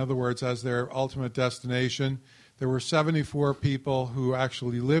York, in other words, as their ultimate destination. There were 74 people who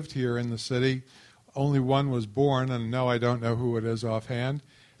actually lived here in the city. Only one was born, and no, I don't know who it is offhand.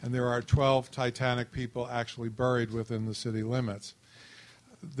 And there are 12 Titanic people actually buried within the city limits.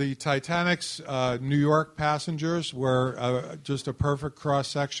 The Titanic's New York passengers were just a perfect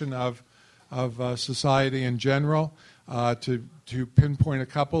cross-section of society in general. To pinpoint a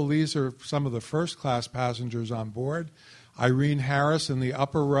couple, these are some of the first-class passengers on board. Irene Harris in the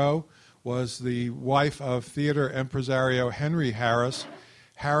upper row was the wife of theater impresario Henry Harris.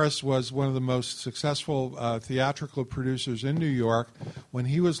 Harris was one of the most successful theatrical producers in New York. When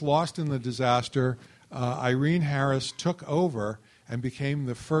he was lost in the disaster, Irene Harris took over and became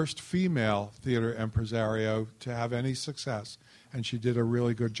the first female theater impresario to have any success, and she did a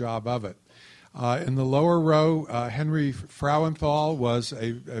really good job of it. In the lower row, Henry Frauenthal was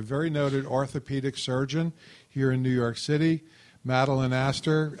a very noted orthopedic surgeon here in New York City. Madeline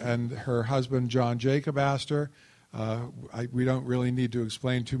Astor and her husband, John Jacob Astor. We don't really need to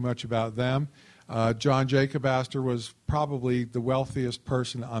explain too much about them. John Jacob Astor was probably the wealthiest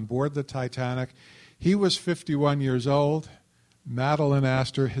person on board the Titanic. He was 51 years old. Madeline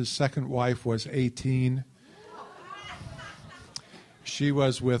Astor, his second wife, was 18. She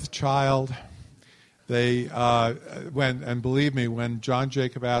was with child. And believe me, when John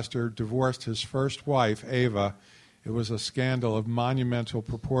Jacob Astor divorced his first wife, Ava, it was a scandal of monumental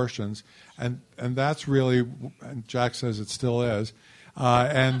proportions, and that's really, and Jack says it still is,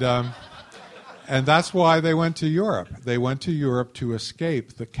 and that's why they went to Europe. They went to Europe to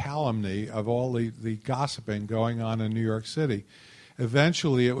escape the calumny of all the gossiping going on in New York City.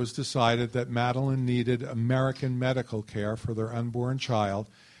 Eventually, it was decided that Madeline needed American medical care for their unborn child,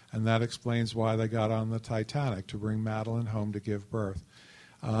 and that explains why they got on the Titanic, to bring Madeline home to give birth.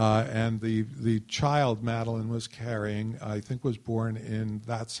 And the child Madeline was carrying, I think, was born in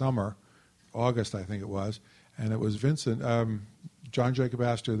that summer, August, I think it was, and it was Vincent, John Jacob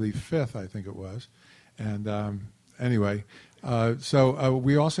Astor the fifth, I think it was. And anyway, so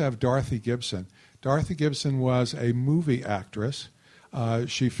we also have Dorothy Gibson. Dorothy Gibson was a movie actress.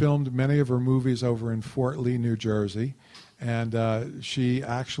 She filmed many of her movies over in Fort Lee, New Jersey, and she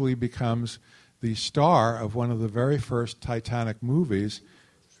actually becomes the star of one of the very first Titanic movies.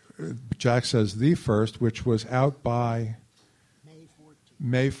 Jack says the first, which was out by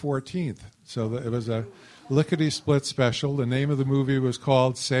May 14th. So it was a lickety-split special. The name of the movie was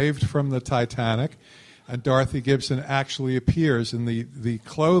called Saved from the Titanic, and Dorothy Gibson actually appears in the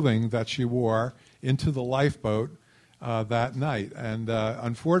clothing that she wore into the lifeboat that night. And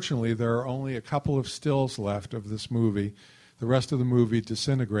unfortunately, there are only a couple of stills left of this movie. The rest of the movie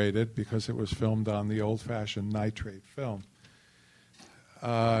disintegrated because it was filmed on the old-fashioned nitrate film.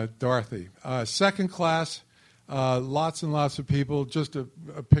 Dorothy. Second class, lots and lots of people. Just to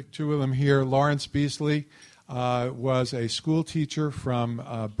pick two of them here. Lawrence Beasley was a school teacher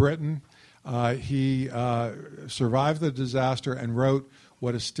from Britain. He survived the disaster and wrote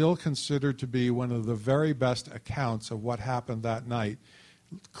what is still considered to be one of the very best accounts of what happened that night.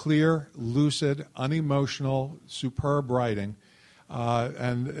 Clear, lucid, unemotional, superb writing.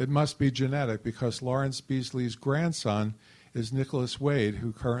 And it must be genetic, because Lawrence Beasley's grandson is Nicholas Wade,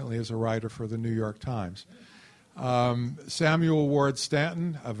 who currently is a writer for the New York Times. Samuel Ward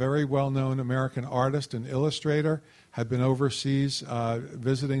Stanton, a very well-known American artist and illustrator, had been overseas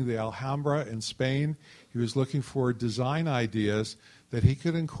visiting the Alhambra in Spain. He was looking for design ideas that he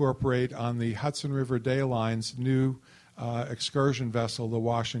could incorporate on the Hudson River Day Line's new excursion vessel, the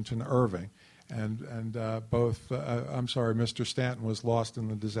Washington Irving. And Mr. Stanton was lost in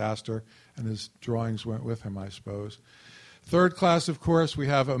the disaster, and his drawings went with him, I suppose. Third class, of course, we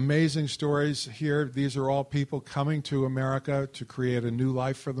have amazing stories here. These are all people coming to America to create a new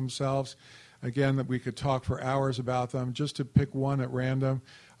life for themselves. Again, that we could talk for hours about them. Just to pick one at random,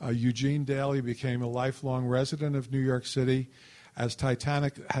 Eugene Daly became a lifelong resident of New York City. As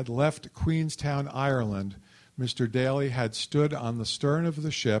Titanic had left Queenstown, Ireland, Mr. Daly had stood on the stern of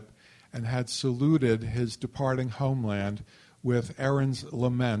the ship and had saluted his departing homeland with Erin's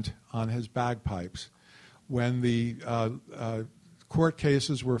Lament on his bagpipes. When the court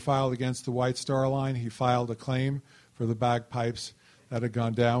cases were filed against the White Star Line, he filed a claim for the bagpipes that had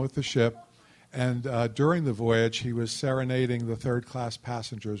gone down with the ship. And during the voyage, he was serenading the third-class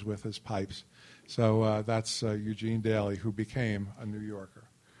passengers with his pipes. So that's Eugene Daly, who became a New Yorker.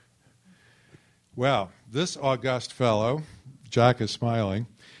 Well, this august fellow, Jack is smiling,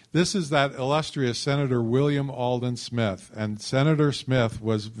 this is that illustrious Senator William Alden Smith. And Senator Smith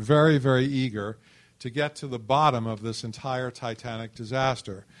was very, very eager to get to the bottom of this entire Titanic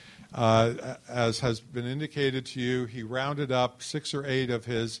disaster. As has been indicated to you, he rounded up 6 or 8 of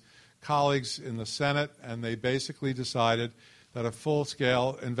his colleagues in the Senate, and they basically decided that a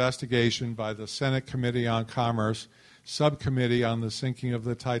full-scale investigation by the Senate Committee on Commerce, subcommittee on the sinking of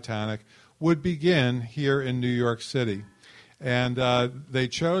the Titanic, would begin here in New York City. And they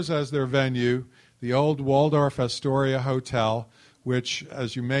chose as their venue the old Waldorf Astoria Hotel, which,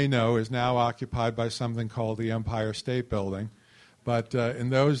 as you may know, is now occupied by something called the Empire State Building. But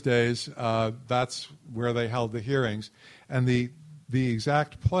in those days, that's where they held the hearings. And the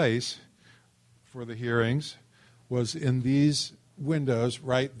exact place for the hearings was in these windows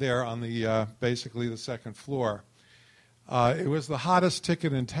right there on the basically the second floor. It was the hottest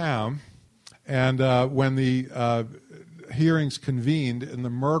ticket in town, and when the hearings convened in the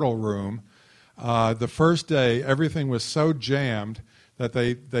Myrtle Room, the first day everything was so jammed that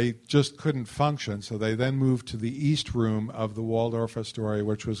they just couldn't function. So they then moved to the East Room of the Waldorf Astoria,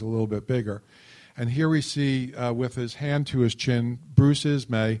 which was a little bit bigger. And here we see, with his hand to his chin, Bruce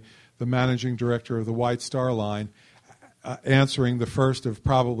Ismay, the managing director of the White Star Line, answering the first of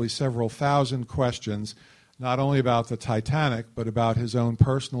probably several thousand questions, not only about the Titanic, but about his own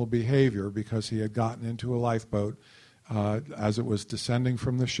personal behavior, because he had gotten into a lifeboat as it was descending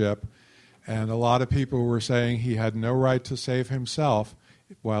from the ship. And a lot of people were saying he had no right to save himself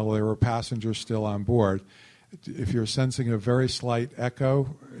while there were passengers still on board. If you're sensing a very slight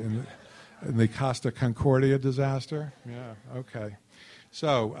echo in the Costa Concordia disaster? Yeah, okay.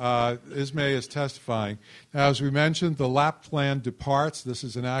 So, Ismay is testifying. Now, as we mentioned, the Lapland departs. This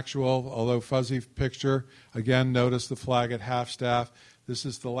is an actual, although fuzzy, picture. Again, notice the flag at half-staff. This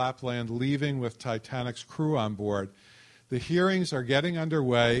is the Lapland leaving with Titanic's crew on board. The hearings are getting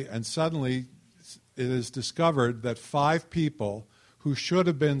underway, and suddenly it is discovered that 5 people who should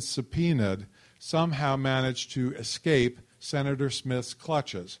have been subpoenaed somehow managed to escape Senator Smith's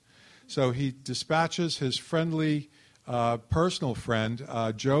clutches. So he dispatches his friendly personal friend,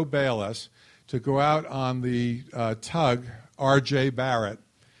 Joe Bayless, to go out on the tug R.J. Barrett.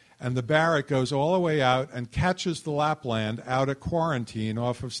 And the Barrett goes all the way out and catches the Lapland out at quarantine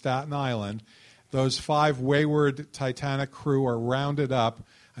off of Staten Island. Those 5 wayward Titanic crew are rounded up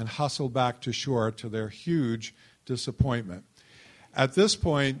and hustled back to shore to their huge disappointment. At this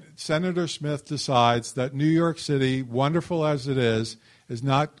point, Senator Smith decides that New York City, wonderful as it is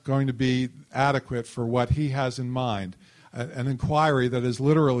not going to be adequate for what he has in mind. An inquiry that is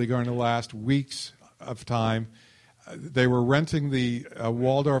literally going to last weeks of time. They were renting the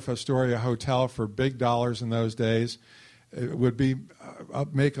Waldorf Astoria Hotel for big dollars in those days. It would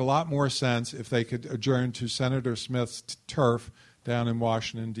make a lot more sense if they could adjourn to Senator Smith's turf down in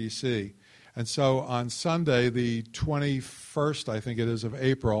Washington, D.C. And so on Sunday, the 21st, I think it is, of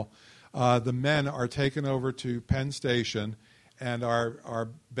April, the men are taken over to Penn Station and are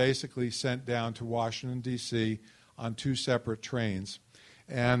basically sent down to Washington, D.C. on 2 separate trains.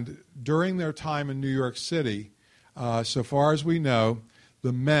 And during their time in New York City, so far as we know,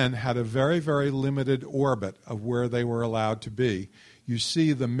 the men had a very, very limited orbit of where they were allowed to be. You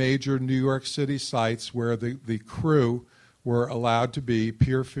see the major New York City sites where the crew were allowed to be: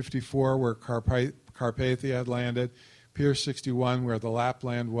 Pier 54, where Carpathia had landed; Pier 61, where the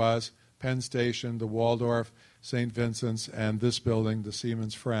Lapland was; Penn Station, the Waldorf, St. Vincent's, and this building, the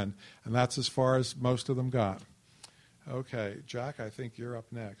Seaman's Friend. And that's as far as most of them got. Okay, Jack, I think you're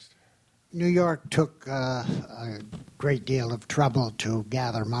up next. New York took a great deal of trouble to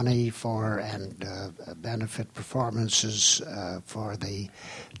gather money for and benefit performances for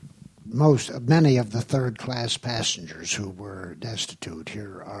many of the third-class passengers who were destitute.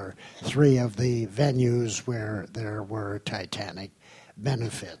 Here are 3 of the venues where there were Titanic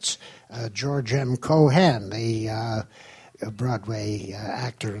benefits. George M. Cohan, the Broadway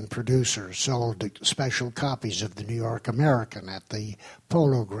actor and producer, sold special copies of the New York American at the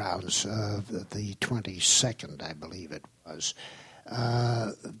Polo Grounds, the 22nd, I believe it was.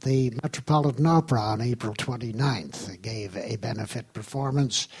 The Metropolitan Opera on April 29th gave a benefit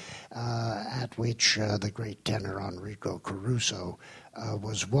performance at which the great tenor Enrico Caruso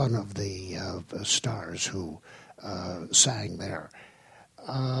was one of the stars who sang there.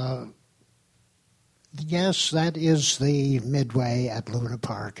 Yes, that is the Midway at Luna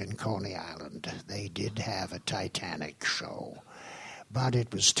Park in Coney Island. They did have a Titanic show, but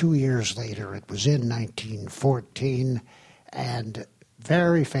it was 2 years later. It was in 1914, and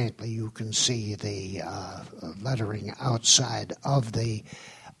very faintly you can see the lettering outside of the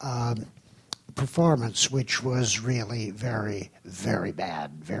performance, which was really very, very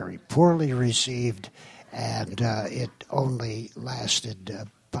bad, very poorly received, and it only lasted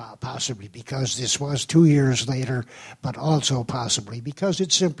possibly because this was 2 years later, but also possibly because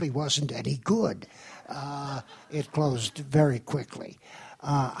it simply wasn't any good. It closed very quickly.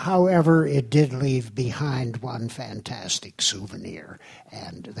 However, it did leave behind one fantastic souvenir,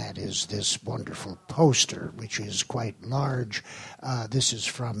 and that is this wonderful poster, which is quite large. This is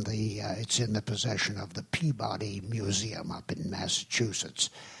from it's in the possession of the Peabody Museum up in Massachusetts.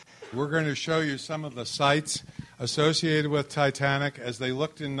 We're going to show you some of the sites associated with Titanic as they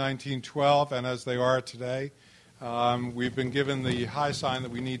looked in 1912 and as they are today. We've been given the high sign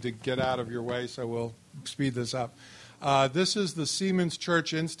that we need to get out of your way, so we'll speed this up. This is the Seamen's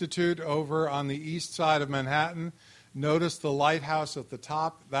Church Institute over on the east side of Manhattan. Notice the lighthouse at the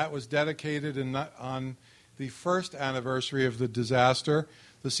top. That was dedicated on the first anniversary of the disaster.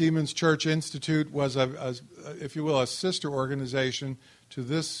 The Seamen's Church Institute was, if you will, a sister organization to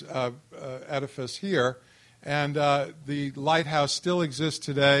this edifice here. And the lighthouse still exists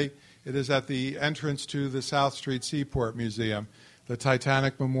today. It is at the entrance to the South Street Seaport Museum, the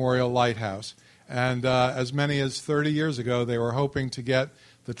Titanic Memorial Lighthouse. And as many as 30 years ago, they were hoping to get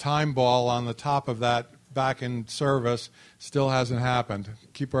the time ball on the top of that back in service. Still hasn't happened.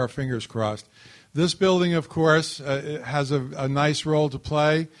 Keep our fingers crossed. This building, of course, has a nice role to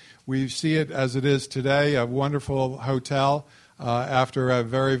play. We see it as it is today, a wonderful hotel. After a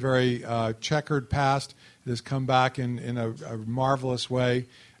very, very checkered past, it has come back in a marvelous way,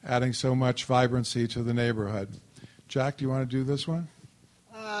 adding so much vibrancy to the neighborhood. Jack, do you want to do this one?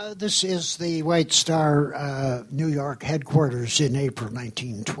 This is the White Star New York headquarters in April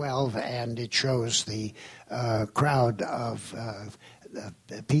 1912, and it shows the crowd of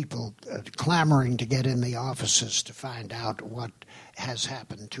people clamoring to get in the offices to find out what has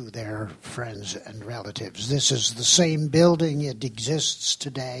happened to their friends and relatives. This is the same building. It exists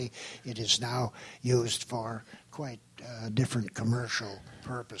today. It is now used for quite different commercial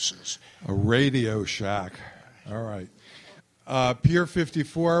purposes. A Radio Shack. All right. Pier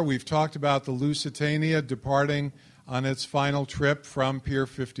 54, we've talked about the Lusitania departing on its final trip from Pier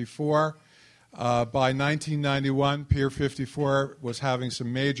 54. By 1991, Pier 54 was having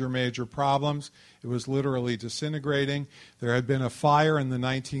some major problems. It was literally disintegrating. There had been a fire in the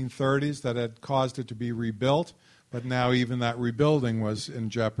 1930s that had caused it to be rebuilt, but now even that rebuilding was in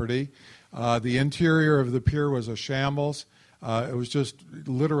jeopardy. The interior of the pier was a shambles. It was just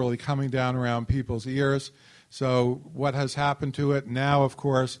literally coming down around people's ears. So what has happened to it? Now, of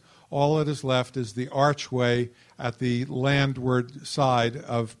course, all that is left is the archway at the landward side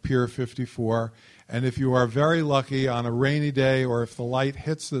of Pier 54. And if you are very lucky on a rainy day, or if the light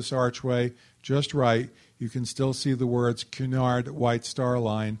hits this archway just right, you can still see the words Cunard White Star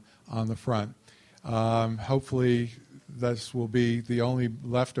Line on the front. Hopefully this will be the only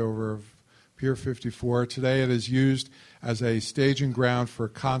leftover of Pier 54. Today it is used as a staging ground for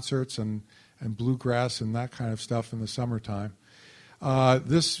concerts and bluegrass and that kind of stuff in the summertime.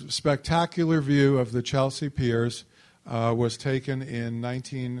 This spectacular view of the Chelsea Piers was taken in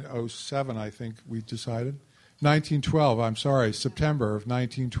 1907, I think we decided. 1912, I'm sorry, September of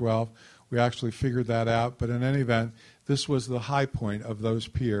 1912. We actually figured that out. But in any event, this was the high point of those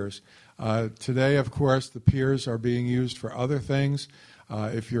piers. Today, of course, the piers are being used for other things.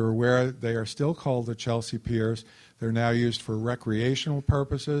 If you're aware, they are still called the Chelsea Piers. They're now used for recreational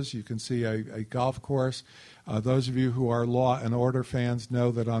purposes. You can see a golf course. Those of you who are Law and Order fans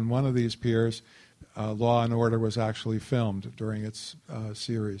know that on one of these piers, Law and Order was actually filmed during its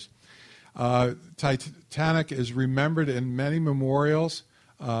series. Titanic is remembered in many memorials.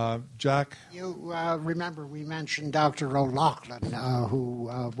 Jack? You remember we mentioned Dr. O'Loughlin, who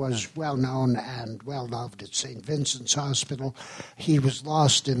was well-known and well-loved at St. Vincent's Hospital. He was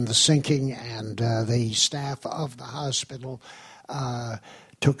lost in the sinking, and the staff of the hospital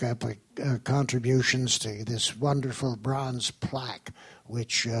took up contributions to this wonderful bronze plaque,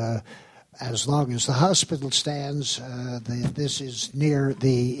 which, as long as the hospital stands, this is near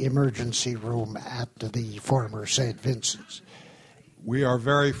the emergency room at the former St. Vincent's. We are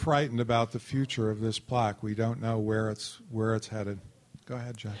very frightened about the future of this plaque. We don't know where it's headed. Go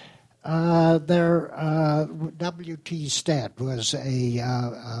ahead, Jack. W.T. Stead was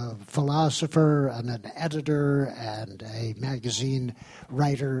a philosopher and an editor and a magazine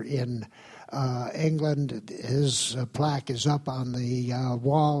writer in England. His plaque is up on the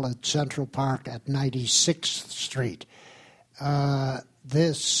wall at Central Park at 96th Street.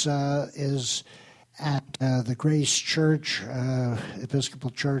 This is at the Grace Church,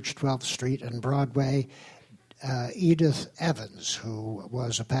 Episcopal Church, 12th Street and Broadway. Edith Evans, who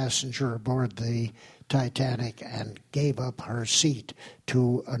was a passenger aboard the Titanic and gave up her seat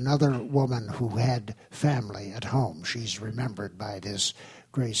to another woman who had family at home. She's remembered by this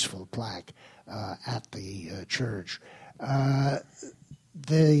graceful plaque at the church. The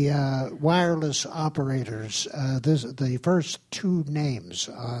wireless operators, the first two names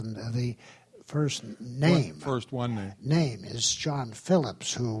on the first name is John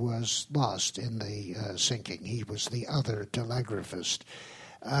Phillips, who was lost in the sinking. He was the other telegraphist.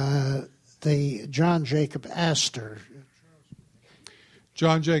 The John Jacob Astor.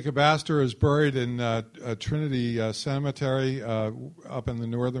 John Jacob Astor is buried in Trinity Cemetery up in the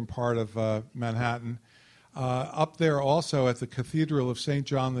northern part of Manhattan. Up there also at the Cathedral of St.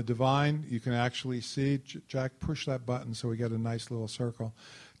 John the Divine, you can actually see, Jack, push that button so we get a nice little circle,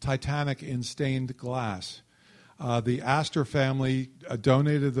 Titanic in stained glass. The Astor family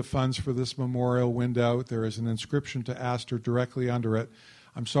donated the funds for this memorial window. There is an inscription to Astor directly under it.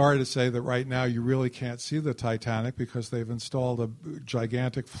 I'm sorry to say that right now you really can't see the Titanic because they've installed a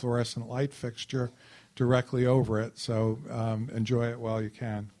gigantic fluorescent light fixture directly over it, so enjoy it while you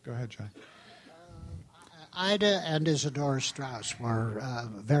can. Go ahead, Jack. Ida and Isadore Straus were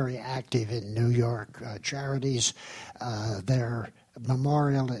very active in New York charities. Their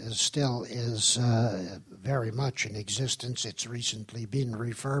memorial still is very much in existence. It's recently been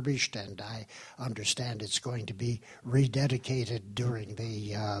refurbished, and I understand it's going to be rededicated during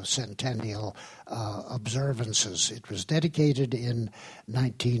the centennial observances. It was dedicated in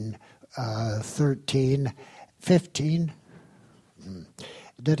 15.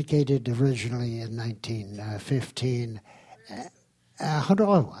 Dedicated originally in 1915. I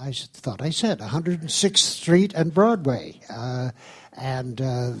thought I said 106th Street and Broadway. And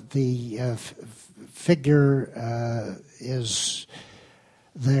the figure is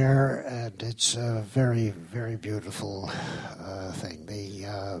there, and it's a very, very beautiful thing. The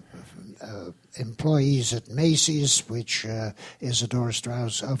employees at Macy's, which Isadore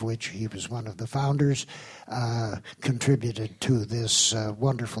Straus, of which he was one of the founders, contributed to this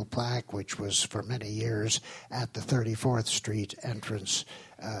wonderful plaque, which was for many years at the 34th Street entrance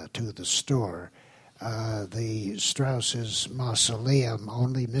to the store. The Straus's mausoleum,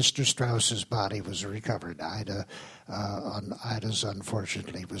 only Mr. Straus's body was recovered. Ida's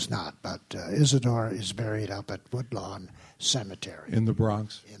unfortunately was not, but Isadore is buried up at Woodlawn Cemetery. In the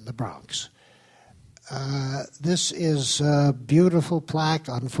Bronx. In the Bronx. This is a beautiful plaque.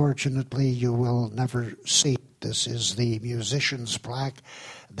 Unfortunately, you will never see it. This is the musicians' plaque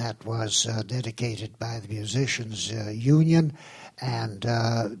that was dedicated by the Musicians Union, and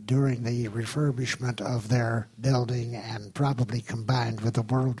during the refurbishment of their building and probably combined with the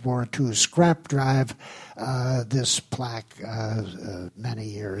World War II scrap drive, this plaque, many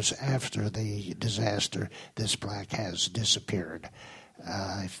years after the disaster, this plaque has disappeared.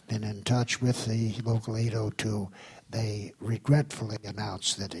 I've been in touch with the local 802. They regretfully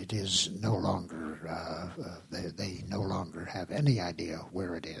announced that it is no longer, they no longer have any idea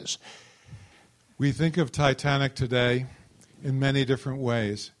where it is. We think of Titanic today in many different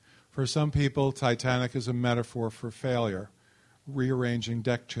ways. For some people, Titanic is a metaphor for failure, rearranging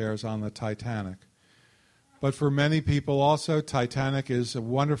deck chairs on the Titanic. But for many people also, Titanic is a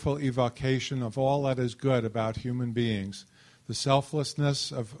wonderful evocation of all that is good about human beings, the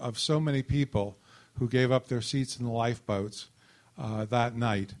selflessness of so many people who gave up their seats in the lifeboats that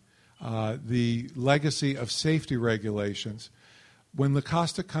night, the legacy of safety regulations. When the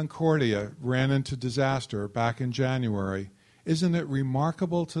Costa Concordia ran into disaster back in January, isn't it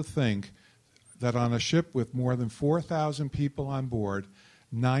remarkable to think that on a ship with more than 4,000 people on board,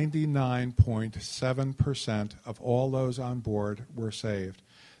 99.7% of all those on board were saved?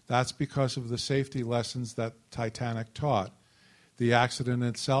 That's because of the safety lessons that Titanic taught. The accident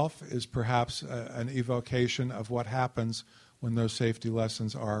itself is perhaps an evocation of what happens when those safety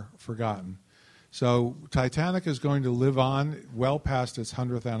lessons are forgotten. So Titanic is going to live on well past its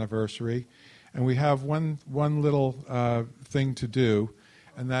 100th anniversary, and we have one little thing to do,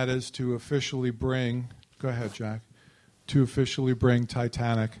 and that is to officially bring, go ahead, Jack, to officially bring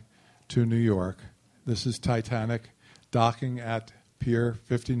Titanic to New York. This is Titanic docking at Pier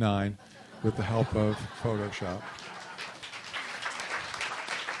 59 with the help of Photoshop.